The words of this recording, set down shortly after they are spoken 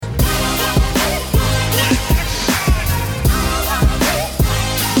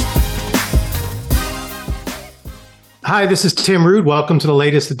Hi, this is Tim Rood. Welcome to the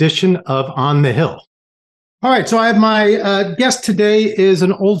latest edition of On the Hill. All right, so I have my guest today is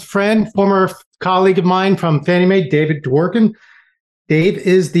an old friend, former colleague of mine from Fannie Mae, David Dworkin. Dave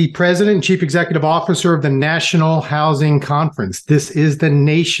is the president and chief executive officer of the National Housing Conference. This is the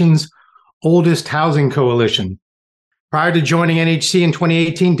nation's oldest housing coalition. Prior to joining NHC in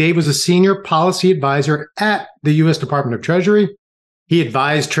 2018, Dave was a senior policy advisor at the U.S. Department of Treasury. He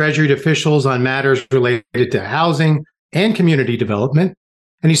advised Treasury officials on matters related to housing and community development.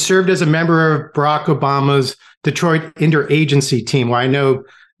 And he served as a member of Barack Obama's Detroit interagency team, where I know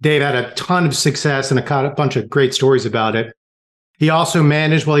Dave had a ton of success and a bunch of great stories about it. He also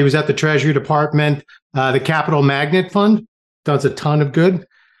managed, while he was at the Treasury Department, the Capital Magnet Fund. Does a ton of good.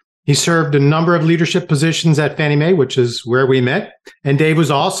 He served a number of leadership positions at Fannie Mae, which is where we met. And Dave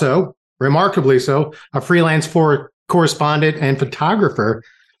was also, remarkably so, a freelance correspondent and photographer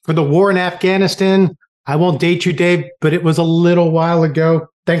for the war in Afghanistan. I won't date you, Dave, but it was a little while ago.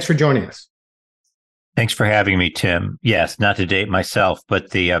 Thanks for joining us. Thanks for having me, Tim. Yes, not to date myself,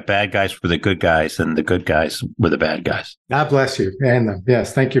 but the bad guys were the good guys and the good guys were the bad guys. God bless you. And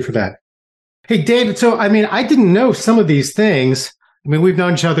yes, thank you for that. Hey, David, so I didn't know some of these things. We've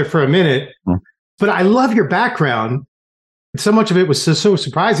known each other for a minute, but I love your background. So much of it was so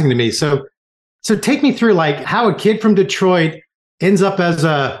surprising to me. So take me through how a kid from Detroit ends up as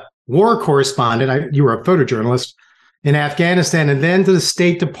a war correspondent. You were a photojournalist in Afghanistan, and then to the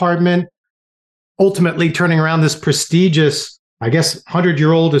State Department, ultimately turning around this prestigious,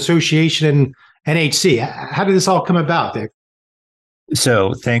 100-year-old association in NHC. How did this all come about, Dave?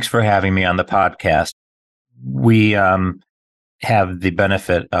 So thanks for having me on the podcast. We have the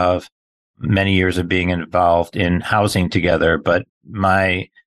benefit of many years of being involved in housing together, but my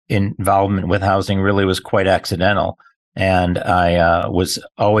involvement with housing really was quite accidental. And I was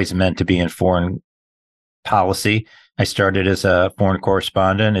always meant to be in foreign policy. I started as a foreign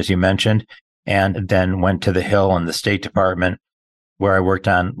correspondent, as you mentioned, and then went to the Hill in the State Department, where I worked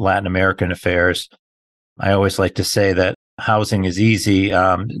on Latin American affairs. I always like to say that housing is easy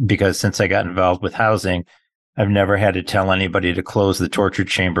because since I got involved with housing, I've never had to tell anybody to close the torture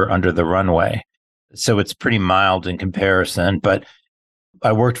chamber under the runway. So it's pretty mild in comparison, but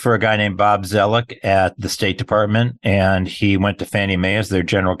I worked for a guy named Bob Zellick at the State Department, and he went to Fannie Mae as their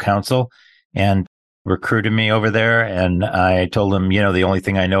general counsel and recruited me over there. And I told him, the only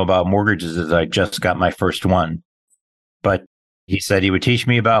thing I know about mortgages is I just got my first one. But he said he would teach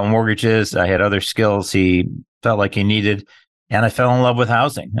me about mortgages. I had other skills he felt like he needed. And I fell in love with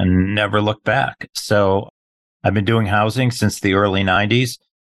housing and never looked back. So I've been doing housing since the early 90s.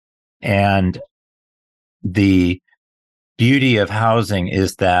 And the beauty of housing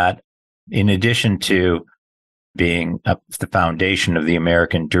is that in addition to being the foundation of the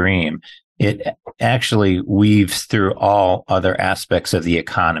American dream, it actually weaves through all other aspects of the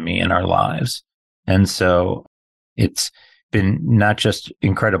economy in our lives. And so it's been not just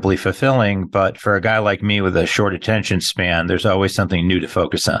incredibly fulfilling, but for a guy like me with a short attention span, there's always something new to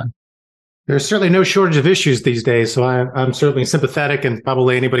focus on. There's certainly no shortage of issues these days. So I'm certainly sympathetic, and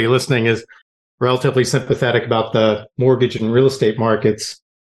probably anybody listening is relatively sympathetic about the mortgage and real estate markets.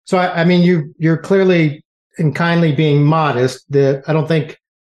 So, you're clearly and kindly being modest. I don't think,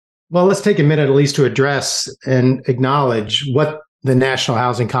 let's take a minute at least to address and acknowledge what the National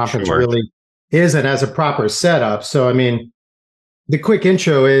Housing Conference really is and as a proper setup. So, the quick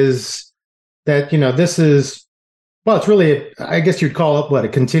intro is that, this is, it's really, I guess you'd call it a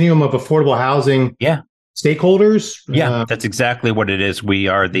continuum of affordable housing. Yeah. Stakeholders? Yeah, that's exactly what it is. We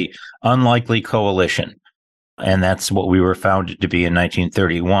are the Unlikely Coalition. And that's what we were founded to be in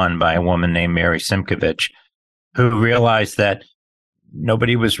 1931 by a woman named Mary Simkovich, who realized that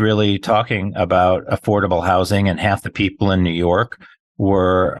nobody was really talking about affordable housing, and half the people in New York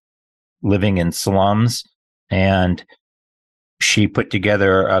were living in slums. And she put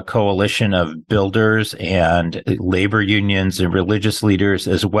together a coalition of builders and labor unions and religious leaders,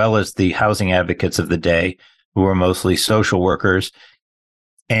 as well as the housing advocates of the day, who were mostly social workers,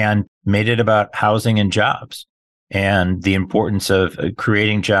 and made it about housing and jobs and the importance of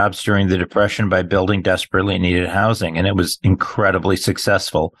creating jobs during the Depression by building desperately needed housing. And it was incredibly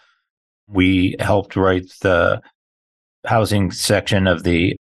successful. We helped write the housing section of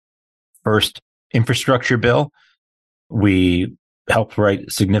the first infrastructure bill. We helped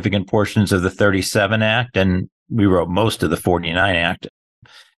write significant portions of the 37 Act, and we wrote most of the 49 Act.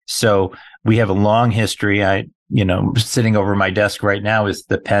 So we have a long history. Sitting over my desk right now is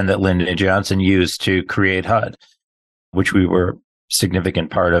the pen that Lyndon Johnson used to create HUD, which we were a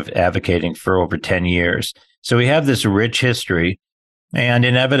significant part of advocating for over 10 years. So we have this rich history, and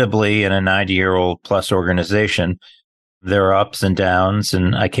inevitably in a 90-year-old plus organization, There are ups and downs.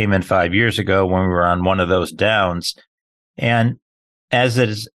 And I came in 5 years ago when we were on one of those downs. And as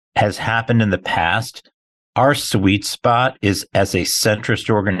has happened in the past, our sweet spot is as a centrist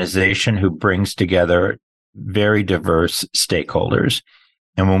organization who brings together very diverse stakeholders.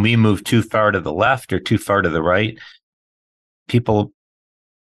 And when we move too far to the left or too far to the right, people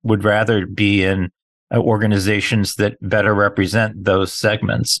would rather be in organizations that better represent those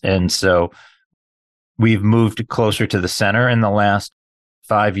segments. And so we've moved closer to the center in the last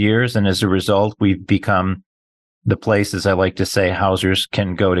 5 years. And as a result, we've become the place, as I like to say, housers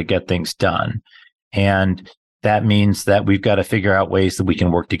can go to get things done. And that means that we've got to figure out ways that we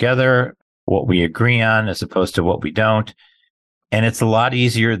can work together, what we agree on as opposed to what we don't. And it's a lot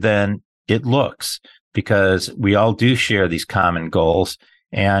easier than it looks because we all do share these common goals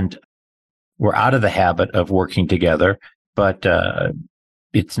and we're out of the habit of working together, but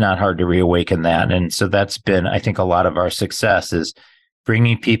it's not hard to reawaken that. And so that's been, I think, a lot of our success is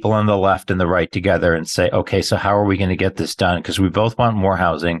bringing people on the left and the right together and say, okay, so how are we going to get this done? Because we both want more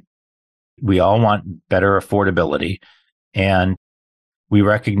housing. We all want better affordability. And we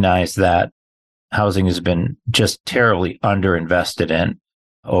recognize that housing has been just terribly underinvested in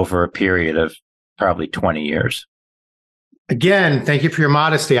over a period of probably 20 years. Again, thank you for your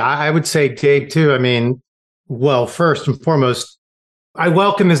modesty. I would say, Dave, too. I mean, well, first and foremost, I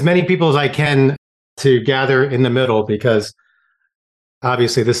welcome as many people as I can to gather in the middle because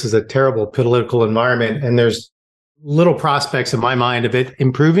obviously this is a terrible political environment and there's little prospects in my mind of it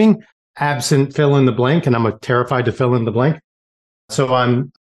improving absent fill in the blank. And I'm terrified to fill in the blank. So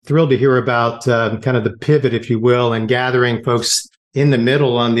I'm thrilled to hear about kind of the pivot, if you will, and gathering folks in the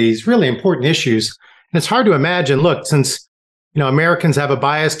middle on these really important issues. And it's hard to imagine, look, since Americans have a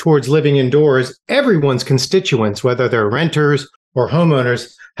bias towards living indoors, everyone's constituents, whether they're renters or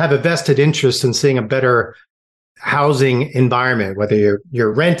homeowners, have a vested interest in seeing a better housing environment, whether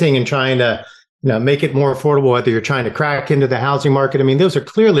you're renting and trying to make it more affordable, whether you're trying to crack into the housing market. I mean, those are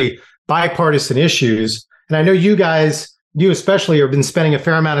clearly bipartisan issues. And I know you guys, you especially, have been spending a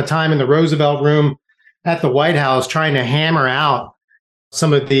fair amount of time in the Roosevelt Room at the White House trying to hammer out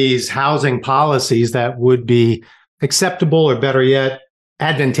some of these housing policies that would be acceptable or, better yet,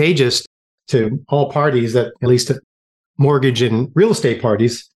 advantageous to all parties, at least mortgage and real estate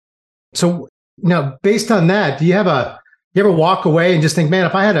parties. So, based on that, do you ever walk away and just think, man,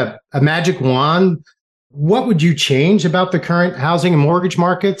 if I had a magic wand, what would you change about the current housing and mortgage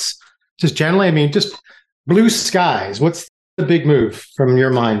markets? Just generally, I mean, just blue skies. What's the big move from your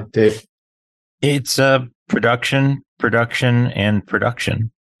mind, Dave? It's production.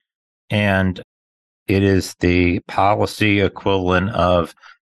 And it is the policy equivalent of,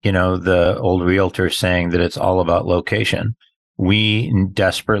 the old realtor saying that it's all about location. We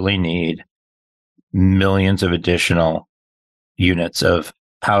desperately need millions of additional units of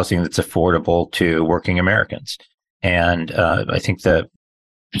housing that's affordable to working Americans. And I think the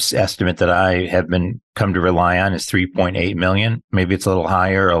estimate that I have come to rely on is 3.8 million. Maybe it's a little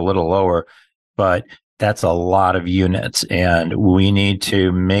higher, a little lower, but that's a lot of units. And we need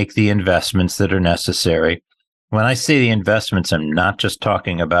to make the investments that are necessary. When I say the investments, I'm not just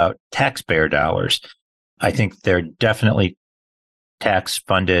talking about taxpayer dollars. I think they're definitely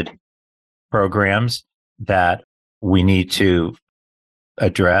tax-funded programs that we need to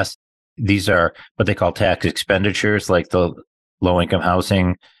address. These are what they call tax expenditures, like the low-income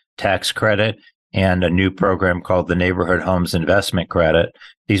housing tax credit and a new program called the Neighborhood Homes Investment Credit.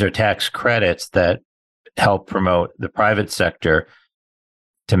 These are tax credits that help promote the private sector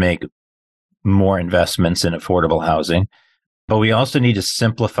to make more investments in affordable housing. But we also need to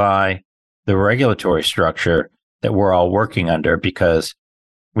simplify the regulatory structure that we're all working under because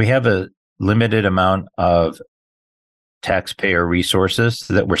we have a limited amount of taxpayer resources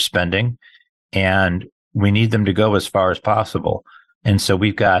that we're spending, and we need them to go as far as possible. And so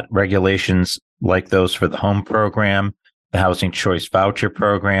we've got regulations like those for the home program, the Housing Choice Voucher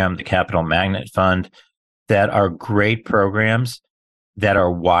Program, the Capital Magnet Fund, that are great programs that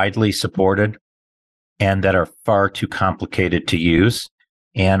are widely supported and that are far too complicated to use.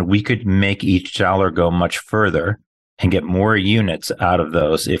 And we could make each dollar go much further and get more units out of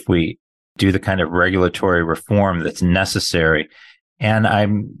those if we do the kind of regulatory reform that's necessary. And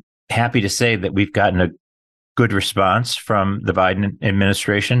I'm happy to say that we've gotten a good response from the Biden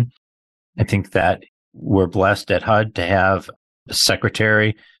administration. I think that we're blessed at HUD to have a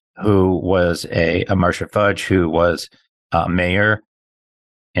secretary who was a Marsha Fudge, who was a mayor.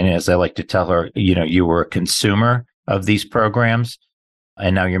 And as I like to tell her, you were a consumer of these programs,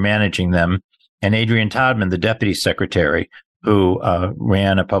 and now you're managing them. And Adrian Todman, the deputy secretary, who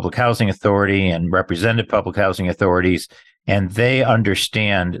ran a public housing authority and represented public housing authorities, and they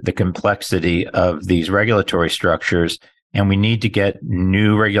understand the complexity of these regulatory structures. And we need to get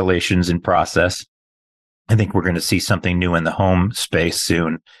new regulations in process. I think we're going to see something new in the home space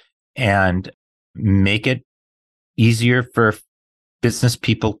soon, and make it easier for business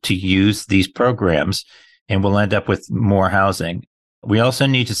people to use these programs, and we'll end up with more housing. We also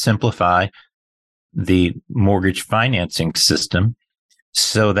need to simplify the mortgage financing system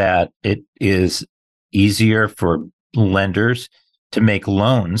so that it is easier for lenders to make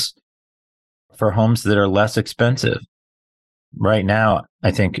loans for homes that are less expensive. Right now,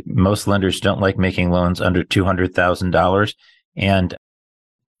 I think most lenders don't like making loans under $200,000, and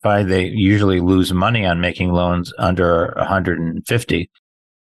they usually lose money on making loans under $150,000,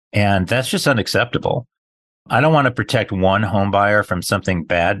 and that's just unacceptable. I don't want to protect one home buyer from something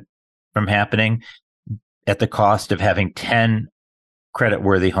bad from happening at the cost of having 10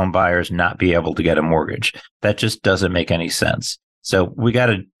 credit-worthy home buyers not be able to get a mortgage. That just doesn't make any sense. So we got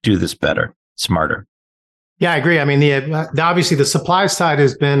to do this better, smarter. Yeah, I agree. I mean, obviously the supply side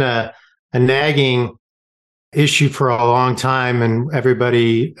has been a nagging issue for a long time, and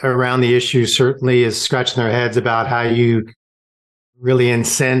everybody around the issue certainly is scratching their heads about how you really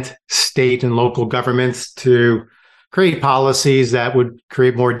incent state and local governments to create policies that would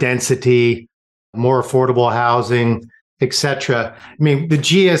create more density, more affordable housing, et cetera. I mean, the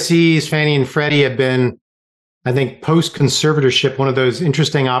GSEs, Fannie and Freddie, have been, I think, post-conservatorship, one of those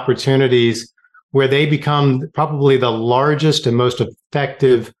interesting opportunities where they become probably the largest and most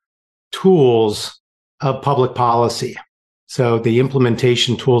effective tools of public policy. So the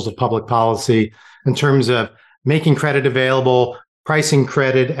implementation tools of public policy in terms of making credit available, pricing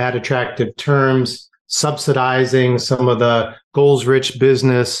credit at attractive terms, subsidizing some of the goals-rich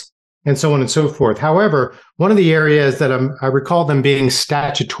business, and so on and so forth. However, one of the areas that I recall them being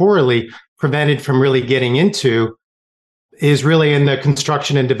statutorily prevented from really getting into is really in the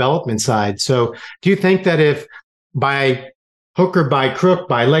construction and development side. So do you think that if by hook or by crook,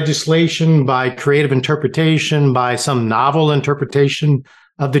 by legislation, by creative interpretation, by some novel interpretation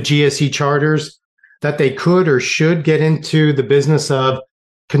of the GSE charters, that they could or should get into the business of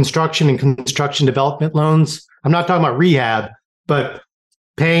construction and construction development loans? I'm not talking about rehab, but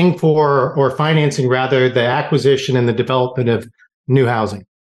paying for, or financing rather, the acquisition and the development of new housing.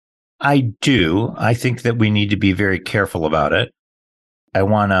 I do. I think that we need to be very careful about it. I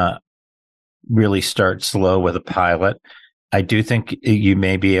want to really start slow with a pilot. I do think you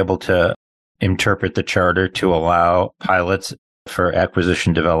may be able to interpret the charter to allow pilots for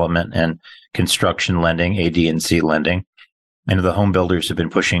acquisition development and construction lending, AD&C lending. And the home builders have been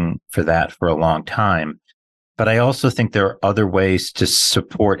pushing for that for a long time. But I also think there are other ways to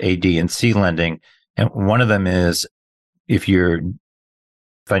support AD&C lending. And one of them is, if you're a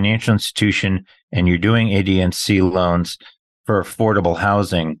financial institution and you're doing AD&C loans for affordable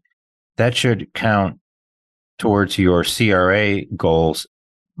housing, that should count towards your CRA goals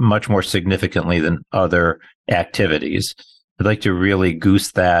much more significantly than other activities. I'd like to really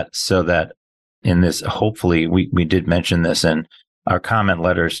goose that so that in this, hopefully, we did mention this in our comment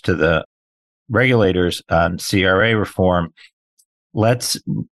letters to the regulators on CRA reform, let's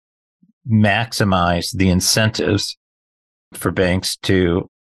maximize the incentives for banks to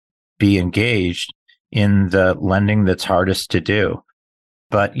be engaged in the lending that's hardest to do.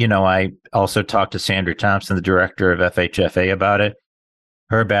 But, I also talked to Sandra Thompson, the director of FHFA, about it.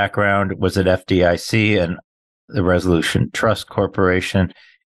 Her background was at FDIC and the Resolution Trust Corporation,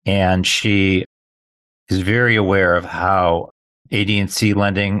 and she is very aware of how AD&C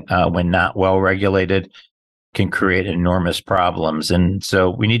lending, when not well regulated, can create enormous problems. And so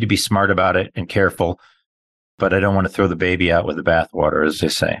we need to be smart about it and careful, but I don't want to throw the baby out with the bathwater, as they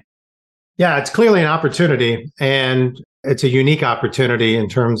say. Yeah, it's clearly an opportunity, and it's a unique opportunity in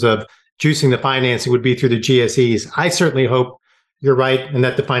terms of juicing the financing would be through the GSEs. I certainly hope you're right, and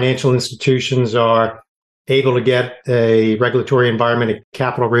that the financial institutions are able to get a regulatory environment, a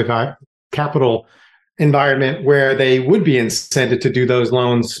capital environment where they would be incented to do those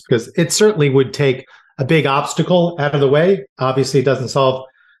loans, because it certainly would take a big obstacle out of the way. Obviously, it doesn't solve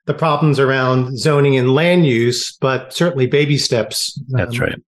the problems around zoning and land use, but certainly baby steps. That's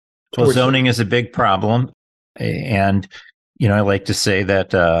right. Well, zoning is a big problem. And, I like to say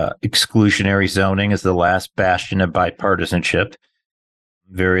that exclusionary zoning is the last bastion of bipartisanship.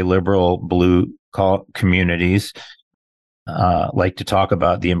 Very liberal blue communities like to talk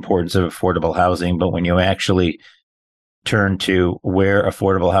about the importance of affordable housing, but when you actually turn to where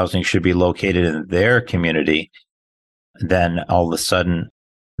affordable housing should be located in their community, then all of a sudden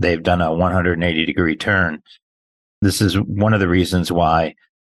they've done a 180-degree turn. This is one of the reasons why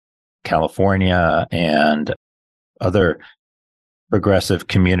California and other progressive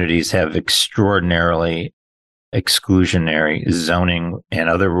communities have extraordinarily exclusionary zoning and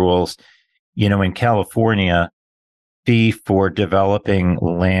other rules. In California, fee for developing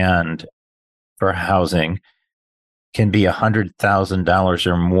land for housing can be $100,000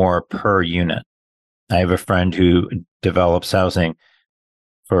 or more per unit. I have a friend who develops housing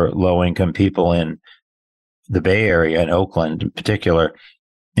for low-income people in the Bay Area, in Oakland in particular,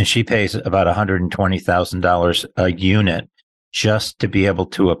 and she pays about $120,000 a unit just to be able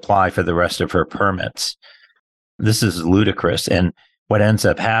to apply for the rest of her permits. This is ludicrous. And what ends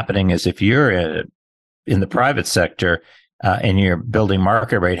up happening is if you're in the private sector and you're building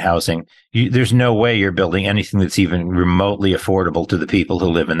market rate housing, there's no way you're building anything that's even remotely affordable to the people who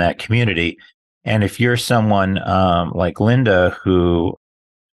live in that community. And if you're someone like Linda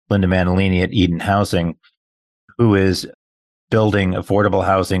Manalini at Eden Housing, who is building affordable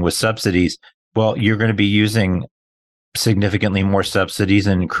housing with subsidies, well, you're going to be using significantly more subsidies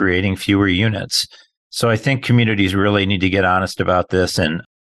and creating fewer units. So I think communities really need to get honest about this. And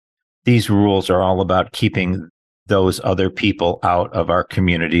these rules are all about keeping those other people out of our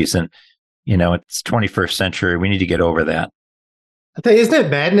communities. And, it's 21st century. We need to get over that. I think, isn't it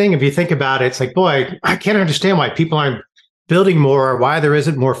maddening if you think about it? It's like, boy, I can't understand why people aren't building more or why there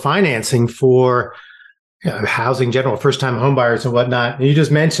isn't more financing for housing in general, first-time homebuyers and whatnot. And you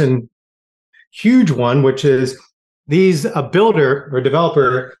just mentioned huge one, which is a builder or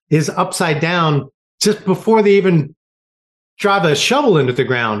developer is upside down just before they even drive a shovel into the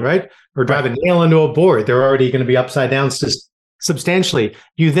ground, right? Or drive a nail into a board. They're already going to be upside down substantially.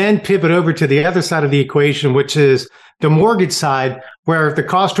 You then pivot over to the other side of the equation, which is the mortgage side, where the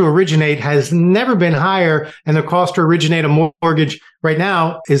cost to originate has never been higher, and the cost to originate a mortgage right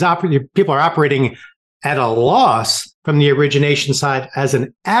now is people are operating at a loss from the origination side as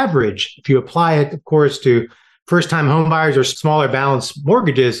an average. If you apply it, of course, to first-time home buyers or smaller balance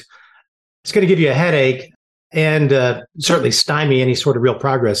mortgages, it's going to give you a headache and certainly stymie any sort of real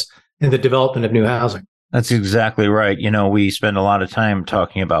progress in the development of new housing. That's exactly right. We spend a lot of time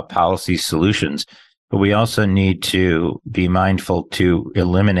talking about policy solutions, but we also need to be mindful to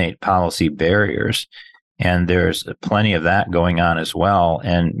eliminate policy barriers. And there's plenty of that going on as well,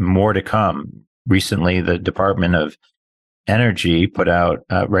 and more to come. Recently, the Department of Energy put out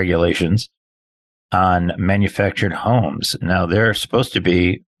regulations on manufactured homes. Now, they're supposed to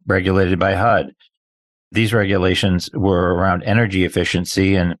be regulated by HUD. These regulations were around energy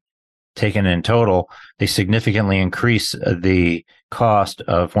efficiency, and taken in total, they significantly increase the cost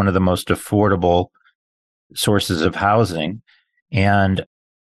of one of the most affordable sources of housing. And,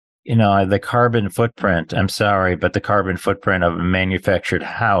 the carbon footprint, I'm sorry, but the carbon footprint of a manufactured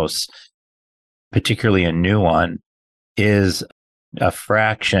house, particularly a new one, is a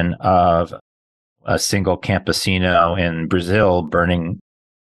fraction of a single campesino in Brazil burning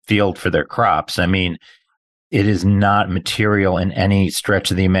field for their crops. I mean, it is not material in any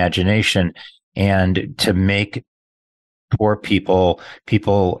stretch of the imagination. And to make poor people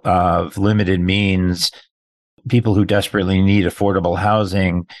of limited means, people who desperately need affordable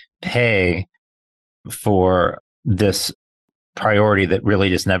housing, pay for this priority that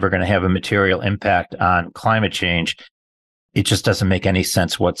really is never going to have a material impact on climate change, it just doesn't make any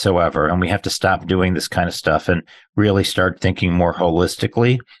sense whatsoever. And we have to stop doing this kind of stuff and really start thinking more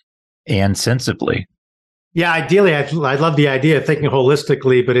holistically and sensibly. Yeah, ideally, I love the idea of thinking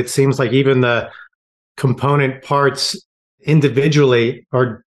holistically, but it seems like even the component parts individually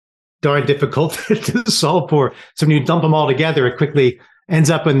are darn difficult to solve for. So when you dump them all together, it quickly ends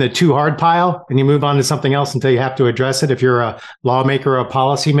up in the too hard pile, and you move on to something else until you have to address it. If you're a lawmaker or a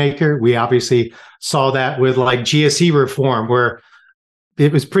policymaker, we obviously saw that with like GSE reform, where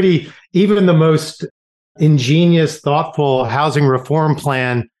it was even the most ingenious, thoughtful housing reform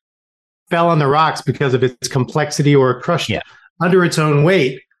plan fell on the rocks because of its complexity or crushed under its own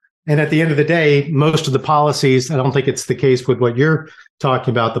weight. And at the end of the day, most of the policies, I don't think it's the case with what you're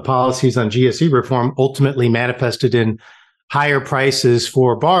talking about, the policies on GSE reform ultimately manifested in higher prices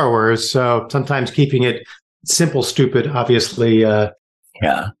for borrowers. So sometimes keeping it simple, stupid, obviously.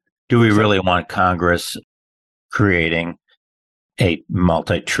 Do we really want Congress creating a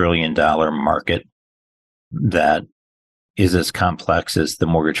multi-trillion-dollar market that is as complex as the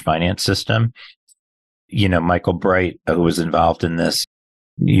mortgage finance system? Michael Bright, who was involved in this,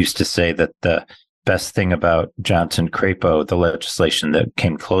 used to say that the best thing about Johnson-Crapo, the legislation that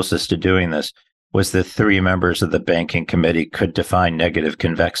came closest to doing this, was that 3 members of the banking committee could define negative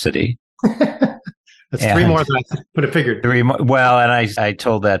convexity. That's three more than I would have figured. Three more. Well, and I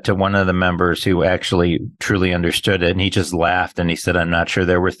told that to one of the members who actually truly understood it, and he just laughed and he said, "I'm not sure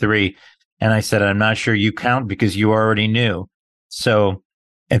there were three." And I said, "I'm not sure you count because you already knew." So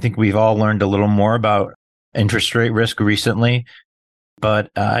I think we've all learned a little more about interest rate risk recently, but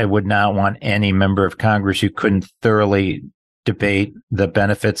I would not want any member of Congress who couldn't thoroughly debate the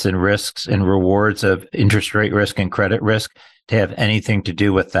benefits and risks and rewards of interest rate risk and credit risk to have anything to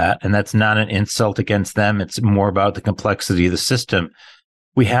do with that. And that's not an insult against them. It's more about the complexity of the system.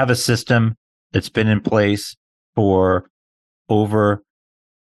 We have a system that's been in place for over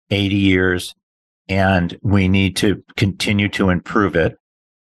 80 years, and we need to continue to improve it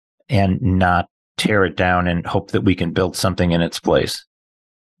and not tear it down and hope that we can build something in its place.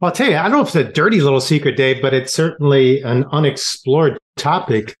 Well, I'll tell you, I don't know if it's a dirty little secret, Dave, but it's certainly an unexplored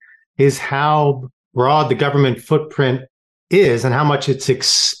topic, is how broad the government footprint is and how much it's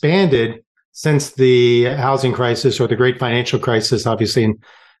expanded since the housing crisis or the great financial crisis, obviously in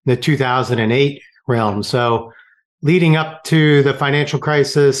the 2008 realm. So leading up to the financial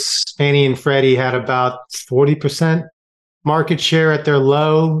crisis, Fannie and Freddie had about 40% market share at their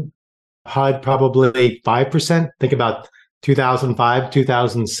low, HUD probably 5%. Think about 2005,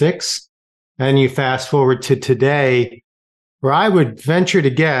 2006. And you fast forward to today, where I would venture to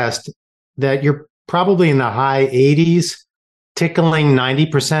guess that you're probably in the high 80s, tickling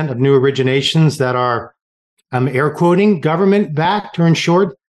 90% of new originations that are, air quoting, government backed or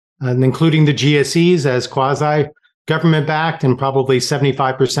insured, including the GSEs as quasi government backed, and probably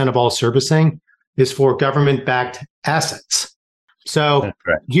 75% of all servicing is for government backed assets. So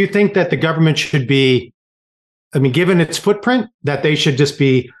do you think that the government should be, given its footprint, that they should just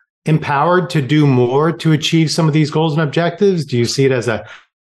be empowered to do more to achieve some of these goals and objectives? Do you see it as a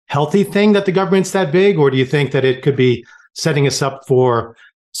healthy thing that the government's that big, or do you think that it could be setting us up for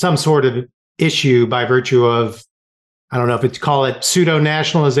some sort of issue by virtue of, I don't know if it's call it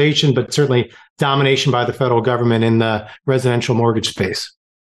pseudo-nationalization, but certainly domination by the federal government in the residential mortgage space?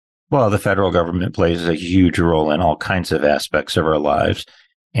 Well, the federal government plays a huge role in all kinds of aspects of our lives.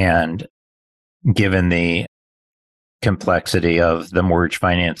 And given the complexity of the mortgage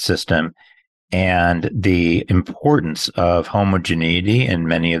finance system and the importance of homogeneity in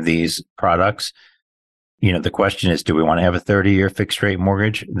many of these products, the question is, do we want to have a 30-year fixed rate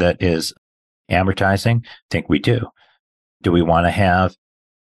mortgage that is amortizing? I think we do. Do we want to have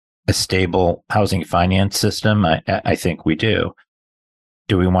a stable housing finance system? I think we do.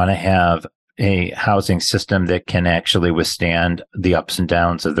 Do we want to have a housing system that can actually withstand the ups and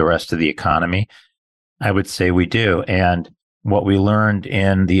downs of the rest of the economy? I would say we do. And what we learned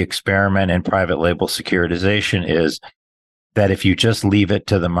in the experiment in private label securitization is that if you just leave it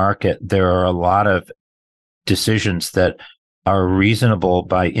to the market, there are a lot of decisions that are reasonable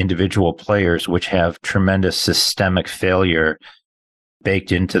by individual players, which have tremendous systemic failure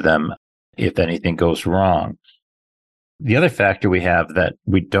baked into them if anything goes wrong. The other factor we have that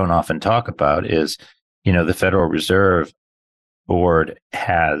we don't often talk about is, the Federal Reserve Board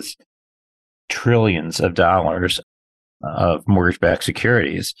has trillions of dollars of mortgage-backed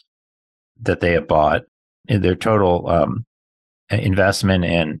securities that they have bought. Their total investment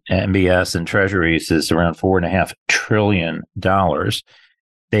in MBS and treasuries is around $4.5 trillion.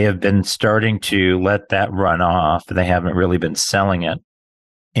 They have been starting to let that run off. They haven't really been selling it.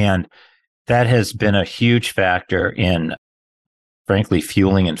 And that has been a huge factor in, frankly,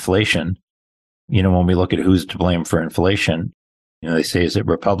 fueling inflation. When we look at who's to blame for inflation, they say, is it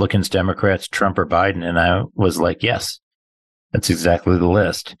Republicans, Democrats, Trump, or Biden? And I was like, yes, that's exactly the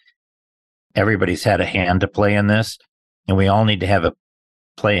list. Everybody's had a hand to play in this, and we all need to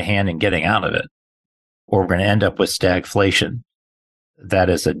play a hand in getting out of it, or we're going to end up with stagflation. That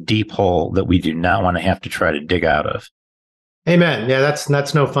is a deep hole that we do not want to have to try to dig out of. Amen. Yeah,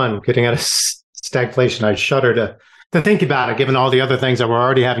 that's no fun, getting out of stagflation. I shudder to think about it, given all the other things that we're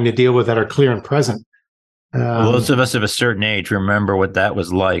already having to deal with that are clear and present. Those of us of a certain age remember what that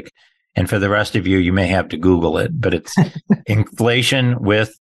was like. And for the rest of you, you may have to Google it, but it's inflation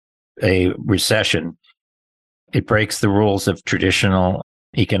with a recession. It breaks the rules of traditional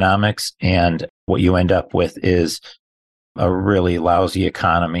economics. And what you end up with is a really lousy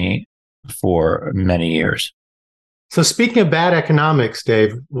economy for many years. So speaking of bad economics,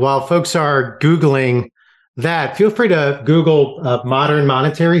 Dave, while folks are Googling that, feel free to Google modern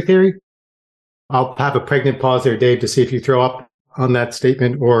monetary theory. I'll have a pregnant pause there, Dave, to see if you throw up on that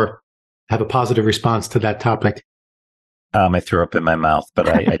statement or have a positive response to that topic. I threw up in my mouth, but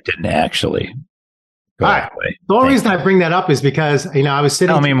I didn't actually go that way. The only reason I bring that up is because, I was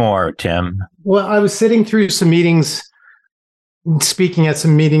sitting... Tell me more, Tim. Well, I was sitting through some meetings speaking at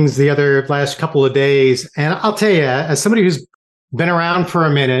some meetings the last couple of days. And I'll tell you, as somebody who's been around for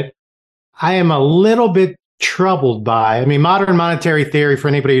a minute, I am a little bit troubled by, I mean, modern monetary theory, for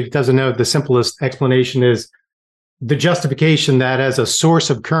anybody who doesn't know, the simplest explanation is the justification that as a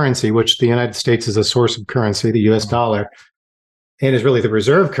source of currency, which the United States is a source of currency, the US dollar, and is really the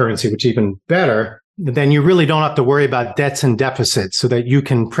reserve currency, which is even better, then you really don't have to worry about debts and deficits, so that you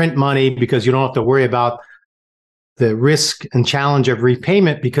can print money because you don't have to worry about the risk and challenge of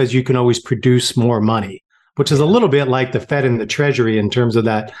repayment because you can always produce more money, which is a little bit like the Fed and the Treasury in terms of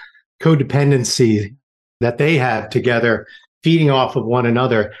that codependency that they have together, feeding off of one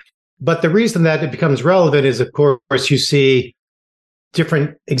another. But the reason that it becomes relevant is, of course, you see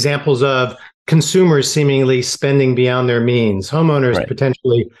different examples of consumers seemingly spending beyond their means, homeowners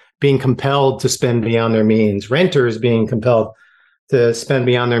potentially being compelled to spend beyond their means, renters being compelled to spend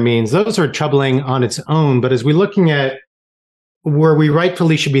beyond their means. Those are troubling on its own. But as we're looking at where we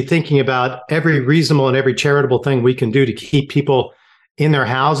rightfully should be thinking about every reasonable and every charitable thing we can do to keep people in their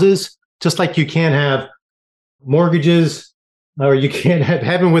houses, just like you can't have mortgages, or you can't have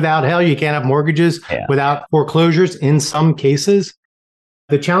heaven without hell, you can't have mortgages without foreclosures in some cases.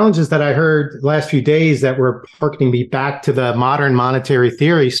 The challenges that I heard the last few days that were harkening me back to the modern monetary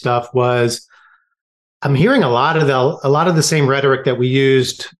theory stuff was I'm hearing a lot of the same rhetoric that we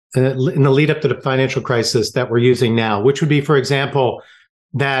used in the lead up to the financial crisis that we're using now, which would be, for example,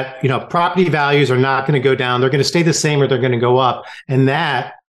 that property values are not going to go down; they're going to stay the same or they're going to go up, and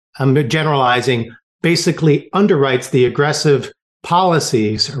that I'm generalizing basically underwrites the aggressive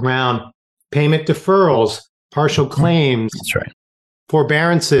policies around payment deferrals, partial claims,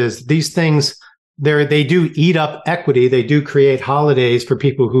 forbearances. These things they do eat up equity. They do create holidays for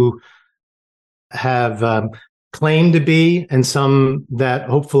people who have claimed to be, and some that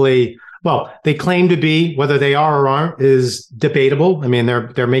hopefully, they claim to be. Whether they are or aren't is debatable. I mean,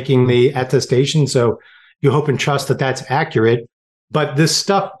 they're making the attestation, so you hope and trust that that's accurate. But this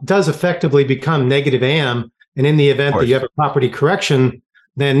stuff does effectively become negative AM, and in the event that you have a property correction,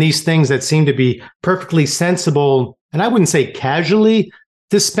 then these things that seem to be perfectly sensible, and I wouldn't say casually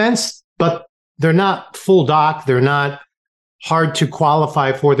dispensed, but they're not full doc, they're not hard to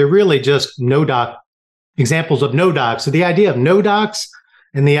qualify for. They're really just no doc, examples of no docs. So the idea of no docs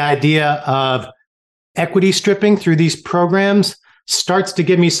and the idea of equity stripping through these programs starts to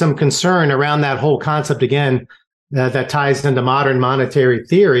give me some concern around that whole concept again, that ties into modern monetary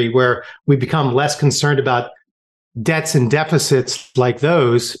theory, where we become less concerned about debts and deficits like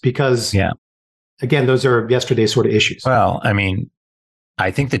those, because again, those are yesterday's sort of issues. Well, I mean,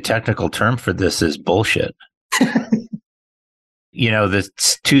 I think the technical term for this is bullshit. The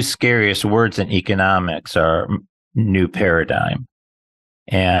two scariest words in economics are new paradigm.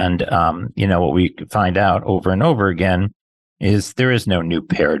 And, what we find out over and over again is there is no new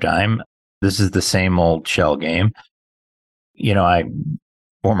paradigm. This is the same old shell game.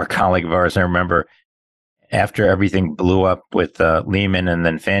 Former colleague of ours, I remember after everything blew up with Lehman and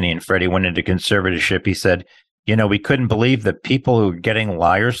then Fannie and Freddie went into conservatorship, he said, we couldn't believe that people who were getting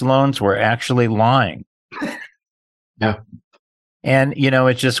liar's loans were actually lying. Yeah. And,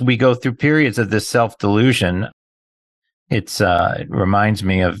 it's just, we go through periods of this self-delusion. It reminds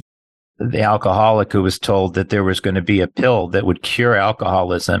me of the alcoholic who was told that there was going to be a pill that would cure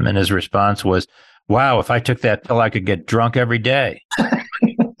alcoholism. And his response was, wow, if I took that pill, I could get drunk every day.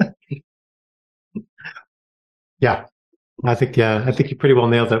 Yeah, I think you pretty well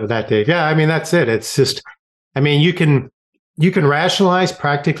nailed that with that, Dave. Yeah, I mean, that's it. It's just, I mean, you can rationalize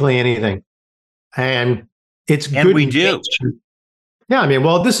practically anything, and it's good. And we do. Yeah, I mean,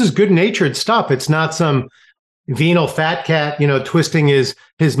 this is good-natured stuff. It's not some venal fat cat, twisting his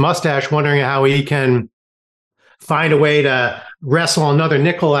mustache, wondering how he can find a way to wrestle another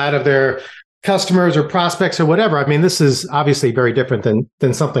nickel out of their customers or prospects or whatever. I mean, this is obviously very different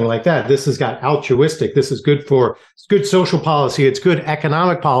than something like that. This has got altruistic. This is it's good social policy. It's good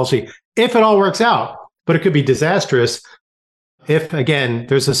economic policy if it all works out, but it could be disastrous if, again,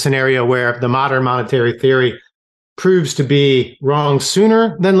 there's a scenario where the modern monetary theory proves to be wrong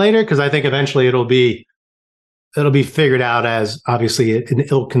sooner than later, because I think eventually it'll be figured out as obviously an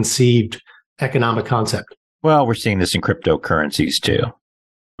ill-conceived economic concept. Well, we're seeing this in cryptocurrencies too.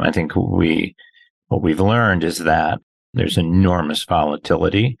 I think what we've learned is that there's enormous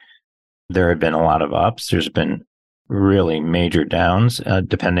volatility. There have been a lot of ups. There's been really major downs,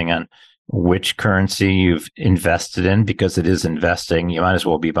 depending on which currency you've invested in, because it is investing. You might as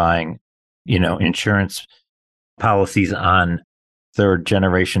well be buying, insurance policies on third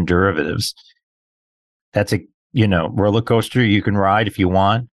generation derivatives. That's a, roller coaster you can ride if you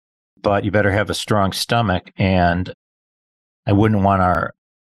want, but you better have a strong stomach. And I wouldn't want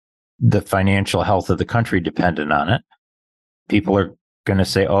the financial health of the country dependent on it. People are going to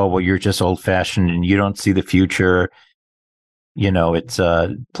say, oh, well, you're just old fashioned and you don't see the future. It's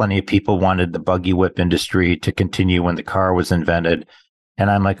plenty of people wanted the buggy whip industry to continue when the car was invented. And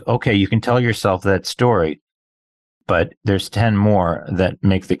I'm like, okay, you can tell yourself that story, but there's 10 more that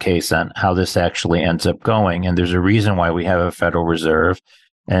make the case on how this actually ends up going. And there's a reason why we have a Federal Reserve,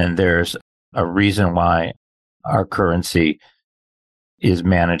 and there's a reason why our currency is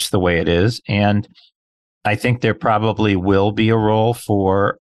managed the way it is. And I think there probably will be a role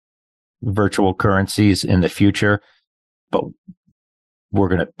for virtual currencies in the future, but we're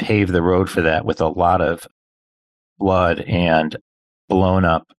going to pave the road for that with a lot of blood and blown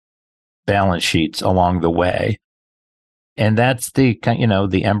up balance sheets along the way. And that's the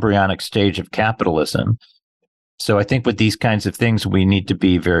embryonic stage of capitalism. So I think with these kinds of things, we need to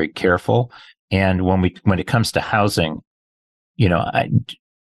be very careful. And when it comes to housing, I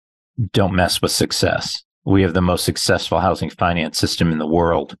don't mess with success. We have the most successful housing finance system in the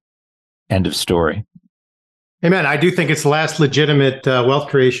world. End of story. Amen. I do think it's the last legitimate wealth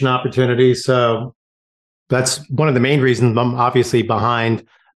creation opportunity. So that's one of the main reasons I'm obviously behind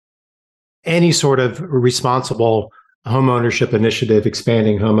any sort of responsible homeownership initiative,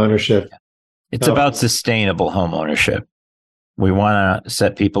 expanding homeownership. It's about sustainable homeownership. We want to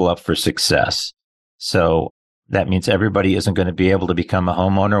set people up for success. So that means everybody isn't going to be able to become a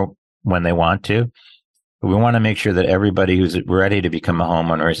homeowner when they want to. But we want to make sure that everybody who's ready to become a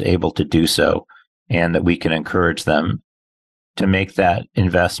homeowner is able to do so, and that we can encourage them to make that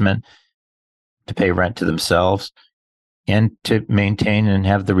investment, to pay rent to themselves, and to maintain and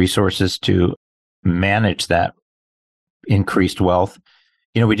have the resources to manage that increased wealth.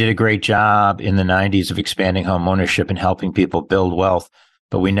 We did a great job in the 90s of expanding home ownership and helping people build wealth,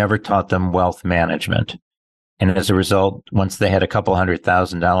 but we never taught them wealth management. And as a result, once they had a couple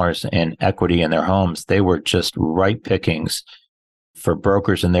 $100,000 in equity in their homes, they were just ripe pickings for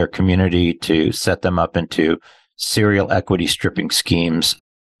brokers in their community to set them up into serial equity stripping schemes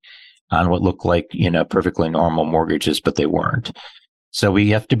on what looked like, perfectly normal mortgages, but they weren't. So we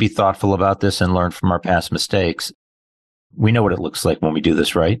have to be thoughtful about this and learn from our past mistakes. We know what it looks like when we do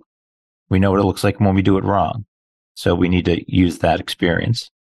this right. We know what it looks like when we do it wrong. So we need to use that experience.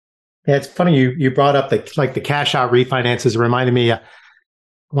 Yeah, it's funny you brought up the cash out refinances. It reminded me a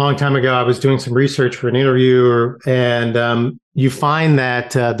long time ago, I was doing some research for an interview, and you find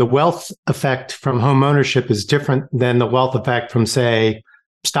that the wealth effect from home ownership is different than the wealth effect from, say,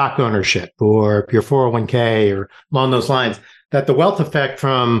 stock ownership or your 401k or along those lines. That the wealth effect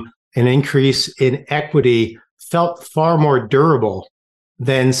from an increase in equity felt far more durable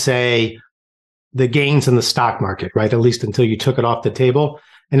than, say, the gains in the stock market, right? At least until you took it off the table.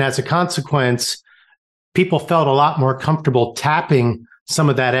 And as a consequence, people felt a lot more comfortable tapping some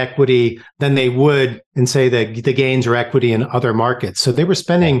of that equity than they would in, say, the gains or equity in other markets. So they were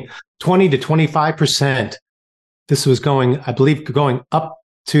spending 20 to 25%. This was going up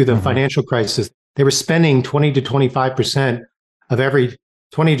to the financial crisis. They were spending 20 to 25% of every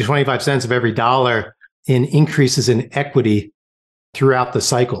 20 to 25 cents of every dollar in increases in equity throughout the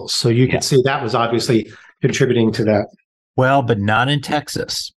cycles. So you could see that was obviously contributing to that. Well, but not in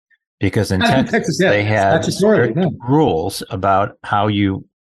Texas, because in Texas they had strict rules about how you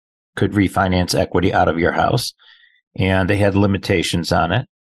could refinance equity out of your house. And they had limitations on it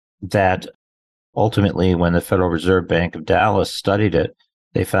that ultimately, when the Federal Reserve Bank of Dallas studied it,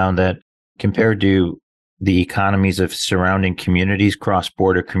 they found that compared to the economies of surrounding communities,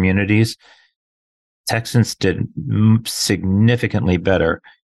 cross-border communities, Texans did significantly better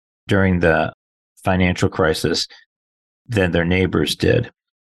during the financial crisis than their neighbors did.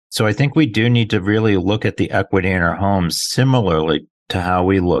 So I think we do need to really look at the equity in our homes similarly to how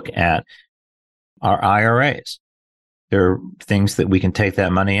we look at our IRAs. There are things that we can take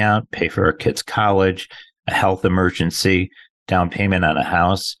that money out, pay for our kids' college, a health emergency, down payment on a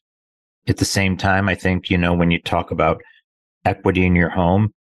house. At the same time, I think, when you talk about equity in your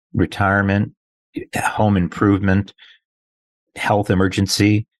home, retirement, home improvement, health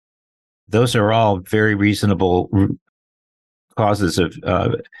emergency, those are all very reasonable causes of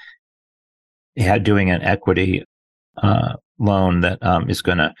doing an equity loan that is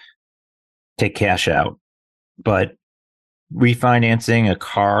going to take cash out. But refinancing a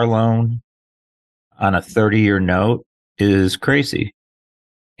car loan on a 30-year note is crazy.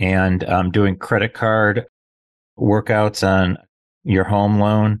 And doing credit card workouts on your home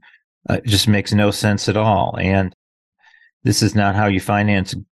loan just makes no sense at all. And this is not how you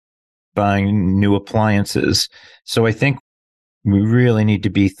finance buying new appliances. So I think we really need to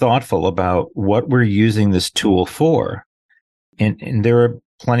be thoughtful about what we're using this tool for. And there are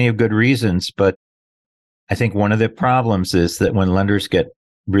plenty of good reasons, but I think one of the problems is that when lenders get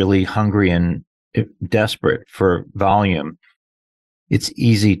really hungry and desperate for volume, it's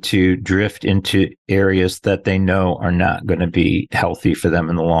easy to drift into areas that they know are not going to be healthy for them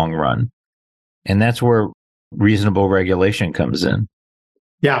in the long run. And that's where reasonable regulation comes in.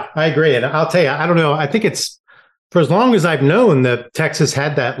 Yeah, I agree. And I'll tell you, I don't know. I think it's for as long as I've known that Texas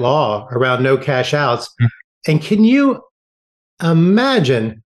had that law around no cash outs. And can you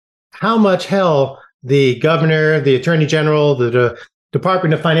imagine how much hell the governor, the attorney general, the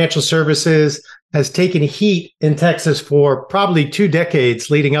Department of Financial Services has taken heat in Texas for probably 2 decades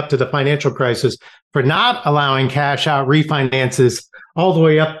leading up to the financial crisis for not allowing cash out refinances all the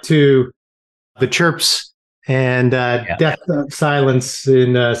way up to the chirps and death of silence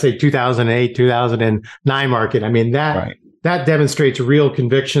in, say, 2008, 2009 market. I mean, that demonstrates real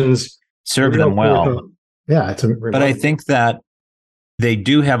convictions. Served them well. Yeah. But I think that they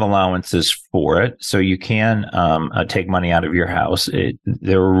do have allowances for it. So you can take money out of your house.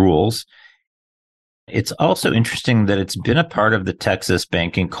 There are rules. It's also interesting that it's been a part of the Texas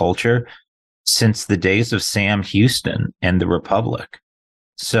banking culture since the days of Sam Houston and the Republic.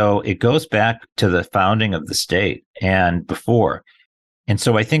 So it goes back to the founding of the state and before. And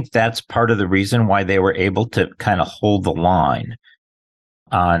so I think that's part of the reason why they were able to kind of hold the line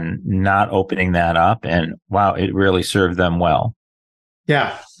on not opening that up. And wow, it really served them well.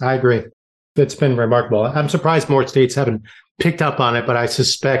 Yeah, I agree. It's been remarkable. I'm surprised more states haven't picked up on it, but I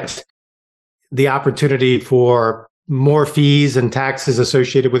suspect the opportunity for more fees and taxes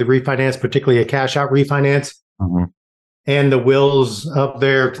associated with refinance, particularly a cash out refinance, and the wills of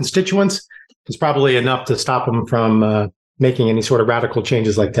their constituents is probably enough to stop them from making any sort of radical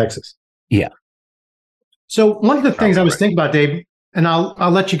changes like Texas. Yeah. So one of the things I was thinking about, Dave, and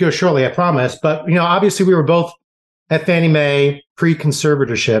I'll let you go shortly, I promise, but obviously we were both at Fannie Mae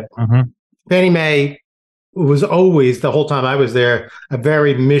pre-conservatorship. Fannie Mae was always, the whole time I was there, a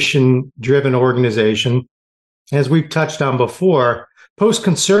very mission-driven organization. As we've touched on before,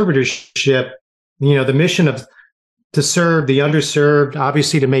 post-conservatorship, the mission of to serve the underserved,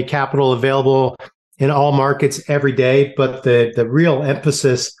 obviously to make capital available in all markets every day, but the real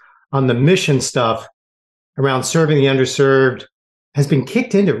emphasis on the mission stuff around serving the underserved has been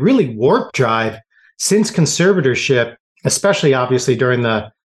kicked into really warp drive since conservatorship, especially obviously during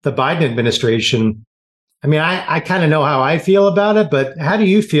the Biden administration. I mean, I kind of know how I feel about it, but how do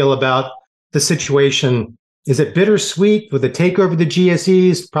you feel about the situation? Is it bittersweet with the takeover of the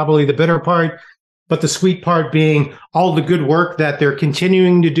GSEs? Probably the bitter part, but the sweet part being all the good work that they're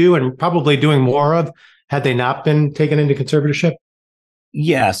continuing to do and probably doing more of had they not been taken into conservatorship?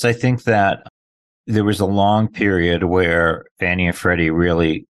 Yes, I think that there was a long period where Fannie and Freddie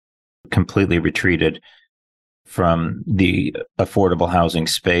really completely retreated from the affordable housing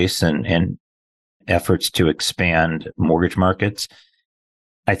space and efforts to expand mortgage markets.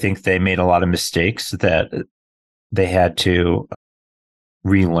 I think they made a lot of mistakes that they had to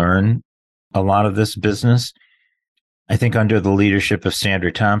relearn a lot of this business. I think under the leadership of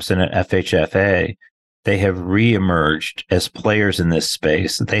Sandra Thompson at FHFA, they have reemerged as players in this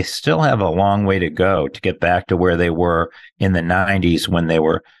space. They still have a long way to go to get back to where they were in the 90s when they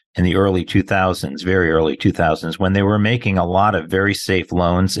were in the early 2000s, very early 2000s, when they were making a lot of very safe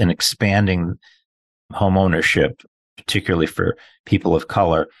loans and expanding homeownership, particularly for people of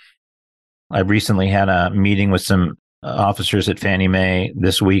color. I recently had a meeting with some officers at Fannie Mae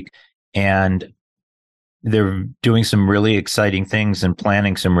this week, and they're doing some really exciting things and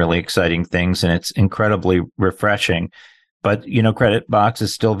planning some really exciting things, and it's incredibly refreshing. But, credit box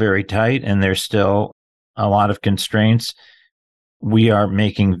is still very tight, and there's still a lot of constraints. We are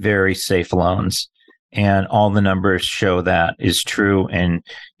making very safe loans, and all the numbers show that is true, and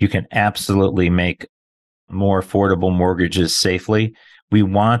you can absolutely make more affordable mortgages safely. We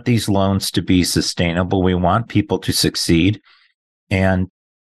want these loans to be sustainable. We want people to succeed. And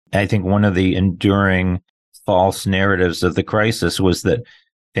I think one of the enduring false narratives of the crisis was that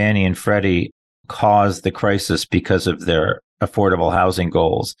Fannie and Freddie caused the crisis because of their affordable housing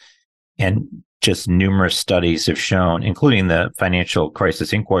goals. And just numerous studies have shown, including the Financial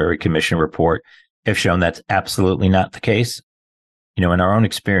Crisis Inquiry Commission report, have shown that's absolutely not the case. In our own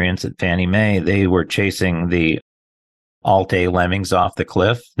experience at Fannie Mae, they were chasing the Alt-A lemmings off the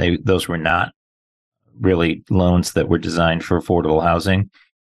cliff. Those were not really loans that were designed for affordable housing.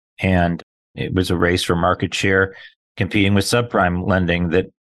 And it was a race for market share, competing with subprime lending that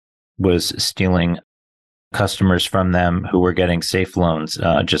was stealing customers from them who were getting safe loans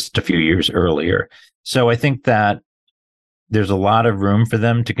just a few years earlier. So I think that there's a lot of room for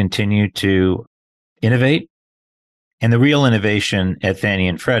them to continue to innovate And the real innovation at Fannie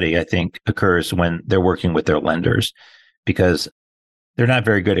and Freddie, I think, occurs when they're working with their lenders, because they're not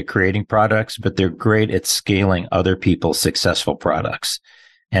very good at creating products, but they're great at scaling other people's successful products.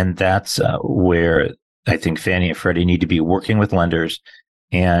 And that's where I think Fannie and Freddie need to be working with lenders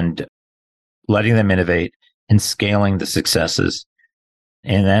and letting them innovate and scaling the successes.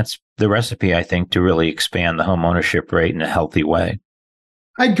 And that's the recipe, I think, to really expand the home ownership rate in a healthy way.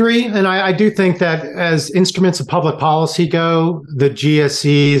 I agree. And I do think that as instruments of public policy go, the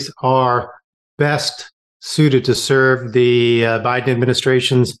GSEs are best suited to serve the Biden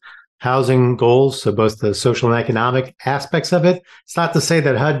administration's housing goals. So both the social and economic aspects of it. It's not to say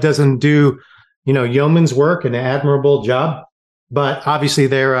that HUD doesn't do, yeoman's work, an admirable job, but obviously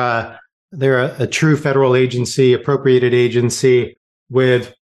they're a true federal agency, appropriated agency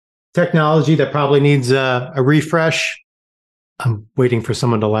with technology that probably needs a refresh. I'm waiting for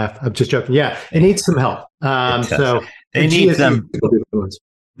someone to laugh. I'm just joking. Yeah, it needs some help. So they need some.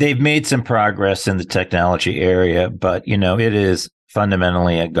 They've made some progress in the technology area, but it is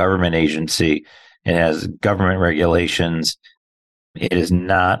fundamentally a government agency. It has government regulations. It is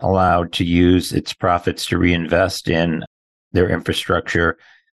not allowed to use its profits to reinvest in their infrastructure.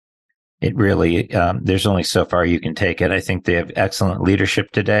 It really, there's only so far you can take it. I think they have excellent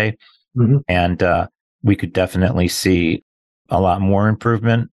leadership today, and we could definitely see a lot more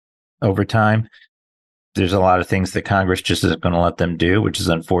improvement over time. There's a lot of things that Congress just isn't going to let them do, which is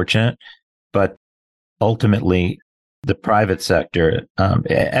unfortunate. But ultimately, the private sector,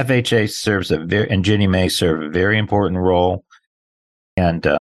 FHA serves and Ginnie Mae serve a very important role, and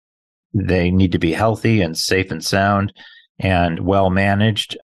they need to be healthy and safe and sound and well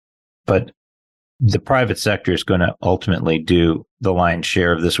managed. But the private sector is going to ultimately do the lion's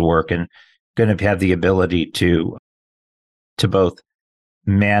share of this work and going to have the ability to both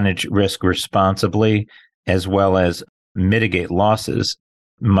manage risk responsibly as well as mitigate losses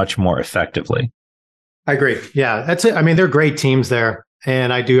much more effectively. I agree. Yeah, that's it. I mean, they're great teams there.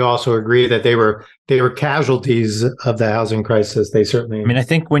 And I do also agree that they were casualties of the housing crisis. They certainly. I mean, I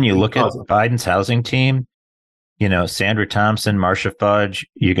think when you look at Biden's housing team, Sandra Thompson, Marcia Fudge,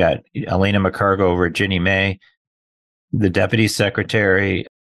 you got Elena McCargo over at Ginnie Mae, the deputy secretary,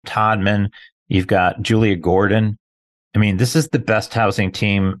 Todman, you've got Julia Gordon. I mean, this is the best housing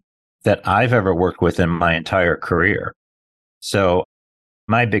team that I've ever worked with in my entire career. So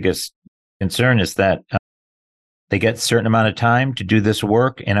my biggest concern is that they get a certain amount of time to do this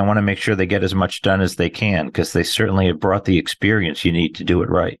work, and I want to make sure they get as much done as they can, because they certainly have brought the experience you need to do it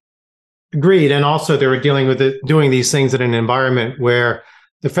right. Agreed. And also they were dealing with doing these things in an environment where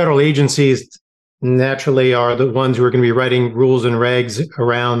the federal agencies naturally are the ones who are going to be writing rules and regs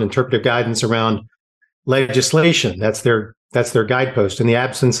around interpretive guidance around legislation. That's their guidepost. In the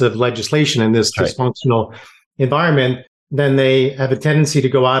absence of legislation in this dysfunctional environment, then they have a tendency to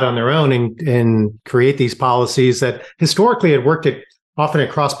go out on their own and create these policies that historically had worked often at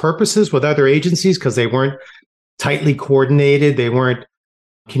cross purposes with other agencies because they weren't tightly coordinated. They weren't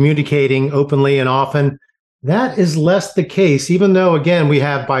communicating openly and often. That is less the case, even though, again, we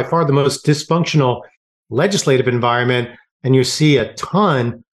have by far the most dysfunctional legislative environment, and you see a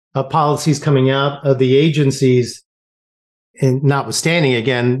ton of policies coming out of the agencies, and notwithstanding,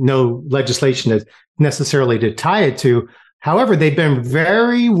 again, no legislation is necessarily to tie it to. However, they've been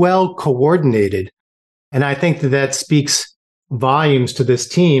very well coordinated. And I think that speaks volumes to this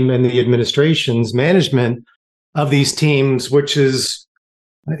team and the administration's management of these teams, which is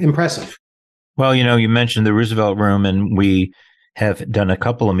impressive. Well, you mentioned the Roosevelt Room, and we have done a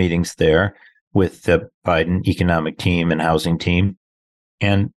couple of meetings there with the Biden economic team and housing team.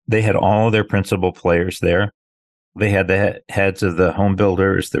 And they had all their principal players there. They had the heads of the home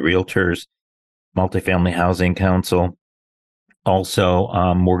builders, the realtors, multifamily housing council,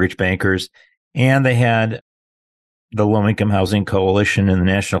 also mortgage bankers, and they had the Low Income Housing Coalition and the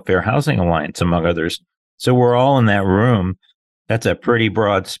National Fair Housing Alliance, among others. So we're all in that room. That's a pretty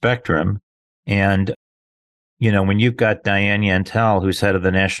broad spectrum. And, when you've got Diane Yantel, who's head of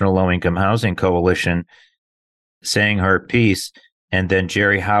the National Low Income Housing Coalition, saying her piece, and then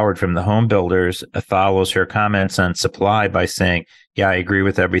Jerry Howard from the home builders follows her comments on supply by saying, yeah, I agree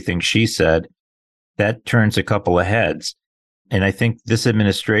with everything she said, that turns a couple of heads. And I think this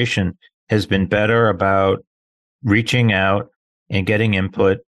administration has been better about reaching out and getting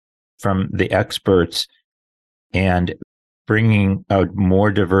input from the experts and bringing a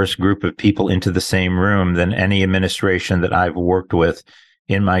more diverse group of people into the same room than any administration that I've worked with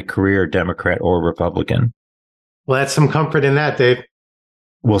in my career, Democrat or Republican. Well, that's some comfort in that, Dave.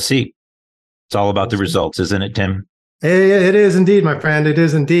 We'll see. It's all about the results, isn't it, Tim? It is indeed, my friend. It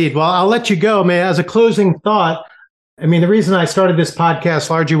is indeed. Well, I'll let you go, man. As a closing thought, I mean, the reason I started this podcast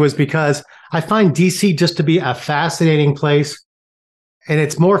largely was because I find DC just to be a fascinating place. And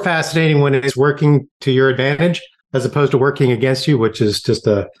it's more fascinating when it's working to your advantage as opposed to working against you, which is just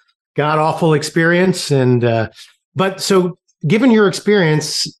a god awful experience. And, but so given your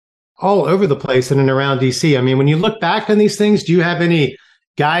experience all over the place in and around DC, I mean, when you look back on these things, do you have any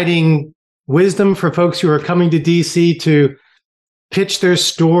guiding wisdom for folks who are coming to DC to pitch their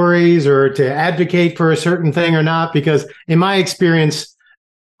stories or to advocate for a certain thing or not? Because in my experience,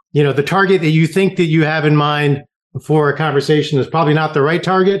 the target that you think that you have in mind for a conversation is probably not the right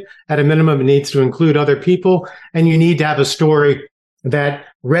target. At a minimum, it needs to include other people, and you need to have a story that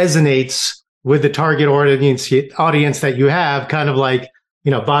resonates with the target audience that you have, kind of like,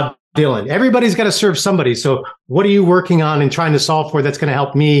 Bob Dylan. Everybody's got to serve somebody. So what are you working on and trying to solve for that's going to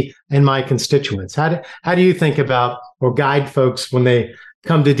help me and my constituents? How do you think about or guide folks when they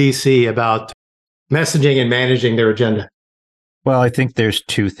come to DC about messaging and managing their agenda? Well, I think there's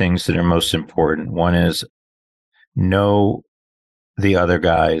two things that are most important. One is know the other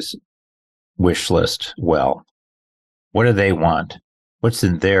guy's wish list well. What do they want? What's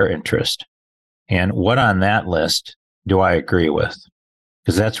in their interest? And what on that list do I agree with?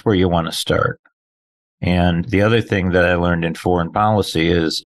 Because that's where you want to start. And the other thing that I learned in foreign policy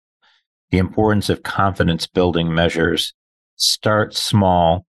is the importance of confidence building measures. Start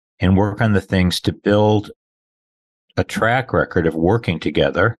small and work on the things to build a track record of working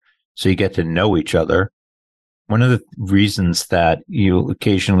together so you get to know each other. One of the reasons that you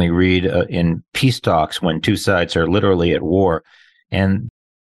occasionally read in peace talks when two sides are literally at war, and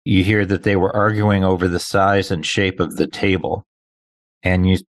you hear that they were arguing over the size and shape of the table. And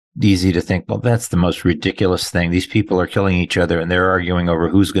it's easy to think, well, that's the most ridiculous thing. These people are killing each other and they're arguing over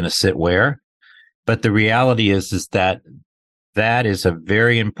who's going to sit where. But the reality is that is a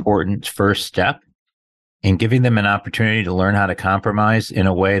very important first step in giving them an opportunity to learn how to compromise in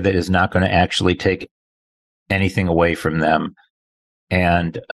a way that is not going to actually take anything away from them.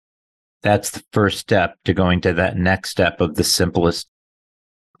 And that's the first step to going to that next step of the simplest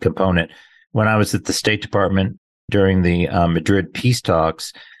component. When I was at the State Department during the Madrid peace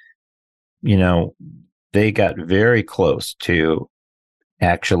talks, they got very close to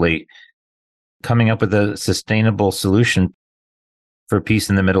actually coming up with a sustainable solution for peace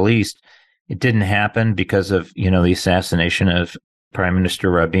in the Middle East. It didn't happen because of, the assassination of Prime Minister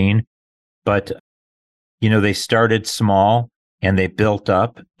Rabin. But, they started small and they built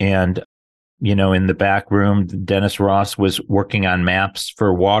up. And, in the back room, Dennis Ross was working on maps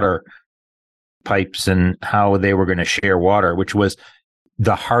for water pipes and how they were going to share water, which was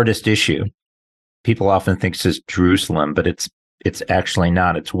the hardest issue. People often think it's Jerusalem, but it's actually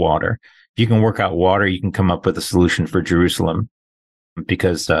not. It's water. If you can work out water, you can come up with a solution for Jerusalem,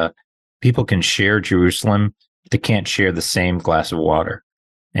 because people can share Jerusalem. They can't share the same glass of water.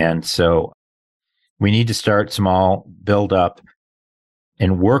 And so we need to start small, build up,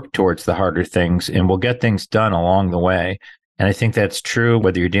 and work towards the harder things, and we'll get things done along the way. And I think that's true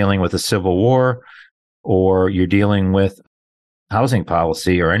whether you're dealing with a civil war or you're dealing with housing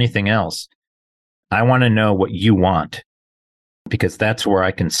policy or anything else. I want to know what you want, because that's where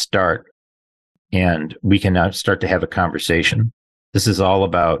I can start and we can now start to have a conversation. This is all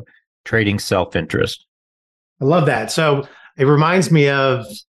about trading self-interest. I love that. So it reminds me of,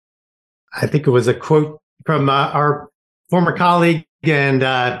 I think it was a quote from our former colleague and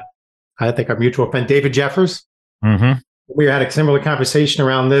I think our mutual friend, David Jeffers. Mm-hmm. We had a similar conversation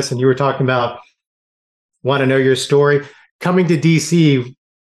around this, and you were talking about want to know your story. Coming to DC,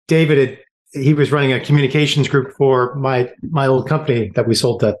 David, he was running a communications group for my old company that we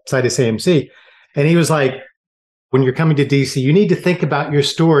sold to Citus AMC. And he was like, when you're coming to DC, you need to think about your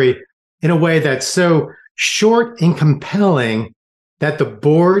story in a way that's so short and compelling that the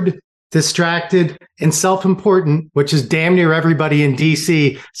bored, distracted, and self-important, which is damn near everybody in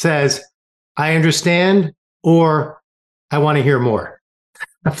DC, says, I understand, or I want to hear more.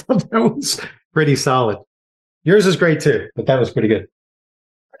 I thought that was pretty solid. Yours is great too, but that was pretty good.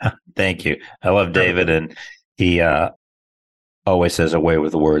 Thank you. I love David, and he always says away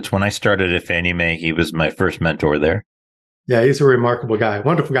with the words. When I started at Fannie Mae, he was my first mentor there. Yeah, he's a remarkable guy,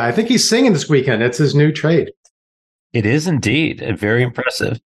 wonderful guy. I think he's singing this weekend. It's his new trade. It is indeed very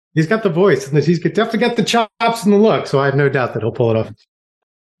impressive. He's got the voice, and he's definitely got the chops and the look, so I have no doubt that he'll pull it off.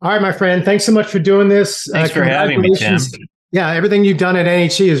 All right, my friend, thanks so much for doing this. Thanks for having me, Tim. Yeah, everything you've done at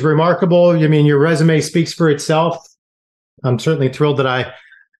NHC is remarkable. I mean, your resume speaks for itself. I'm certainly thrilled that I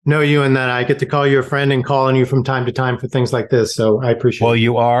know you and that I get to call you a friend and call on you from time to time for things like this. So I appreciate it. Well,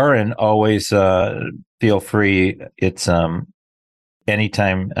 you are, and always feel free. It's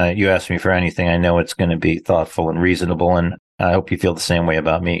anytime you ask me for anything, I know it's going to be thoughtful and reasonable. And I hope you feel the same way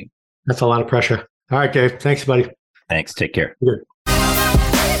about me. That's a lot of pressure. All right, Dave. Thanks, buddy. Thanks. Take care. Good.